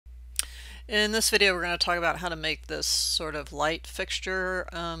In this video, we're going to talk about how to make this sort of light fixture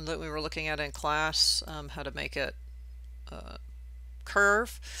that we were looking at in class, how to make it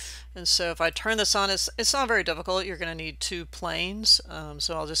curve. And so if I turn this on, it's not very difficult. You're going to need two planes.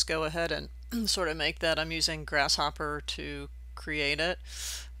 So I'll just go ahead and sort of make that. I'm using Grasshopper to create it.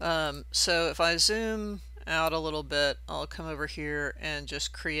 So if I zoom out a little bit, I'll come over here and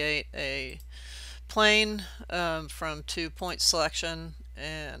just create a plane from 2-point selection,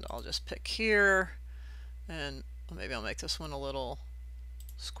 and I'll just pick here, and maybe I'll make this one a little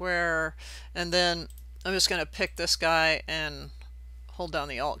square, and then I'm just going to pick this guy and hold down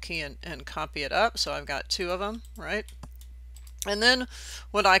the Alt key and copy it up, so I've got two of them, right? And then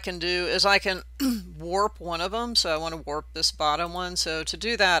what I can do is I can warp one of them, so I want to warp this bottom one. So to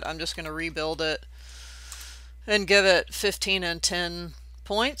do that, I'm just going to rebuild it and give it 15 and 10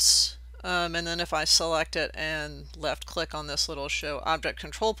 points. And then if I select it and left click on this little show object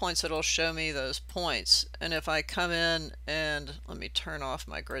control points, it'll show me those points. And if I come in and let me turn off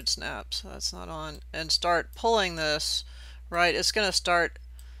my grid snap so that's not on, and start pulling this, right, it's going to start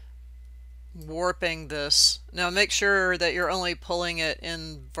warping this. Now make sure that you're only pulling it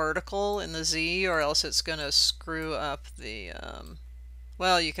in vertical in the Z, or else it's going to screw up the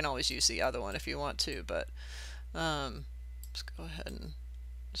well, you can always use the other one if you want to, but let's go ahead and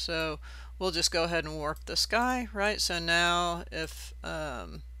so we'll just go ahead and warp this guy, right? So now if I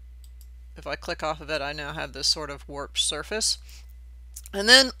click off of it, I now have this sort of warped surface. And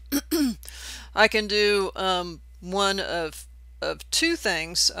then I can do one of two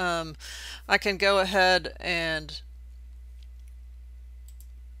things. I can go ahead and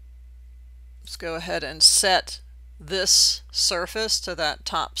set this surface to that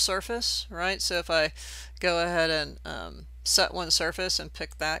top surface, right? So if I go ahead and set one surface and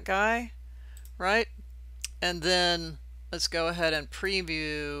pick that guy, right? And then let's go ahead and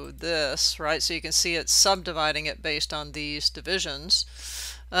preview this, right? So you can see it's subdividing it based on these divisions.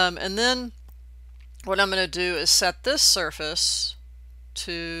 And then what I'm going to do is set this surface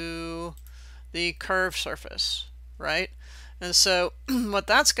to the curved surface, right? And so what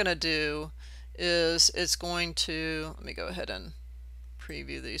that's going to do is it's going to, let me go ahead and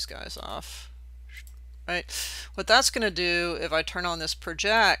preview these guys off. Right. What that's going to do, if I turn on this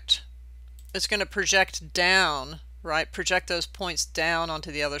project, it's going to project down, right? Project those points down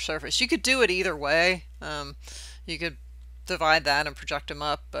onto the other surface. You could do it either way. You could divide that and project them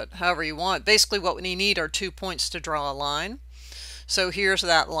up, but however you want. Basically what we need are 2 points to draw a line. So here's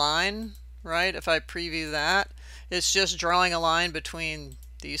that line, right? If I preview that, it's just drawing a line between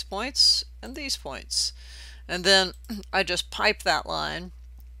these points and these points. And then I just pipe that line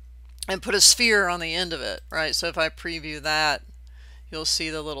and put a sphere on the end of it, right? So if I preview that, you'll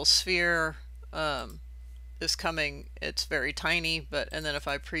see the little sphere is coming. It's very tiny, and then if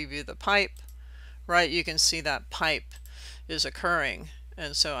I preview the pipe, right, you can see that pipe is occurring.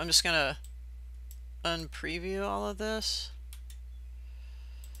 And so I'm just going to unpreview all of this,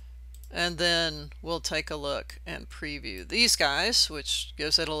 and then we'll take a look and preview these guys, which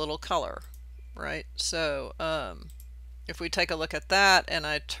gives it a little color, right? So if we take a look at that and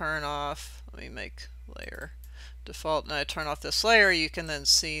I turn off, let me make layer default, and I turn off this layer, you can then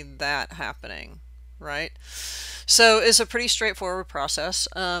see that happening, right? So it's a pretty straightforward process.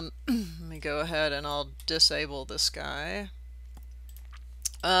 Let me go ahead and I'll disable this guy.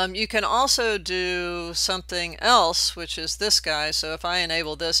 You can also do something else, which is this guy. So if I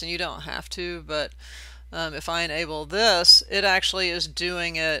enable this, and you don't have to, but if I enable this, it actually is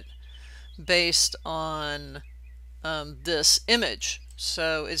doing it based on this image.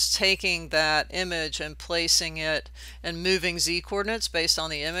 So it's taking that image and placing it and moving Z coordinates based on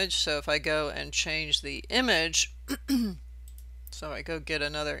the image. So if I go and change the image, so I go get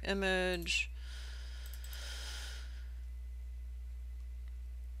another image,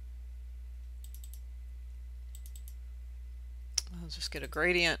 I'll just get a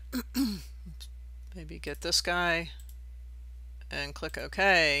gradient, maybe get this guy and click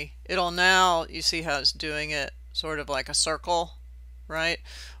OK. It'll now, you see how it's doing it sort of like a circle, right?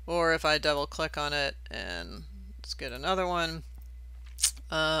 Or if I double click on it and let's get another one,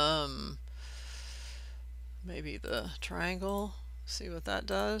 maybe the triangle, see what that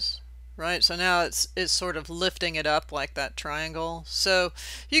does, right? So now it's sort of lifting it up like that triangle. So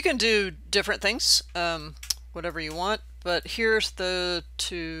you can do different things, whatever you want, but here's the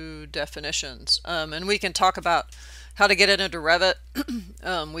two definitions, and we can talk about how to get it into Revit.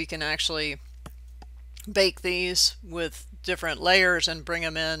 We can actually bake these with different layers and bring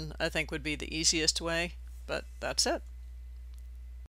them in, I think would be the easiest way, but that's it.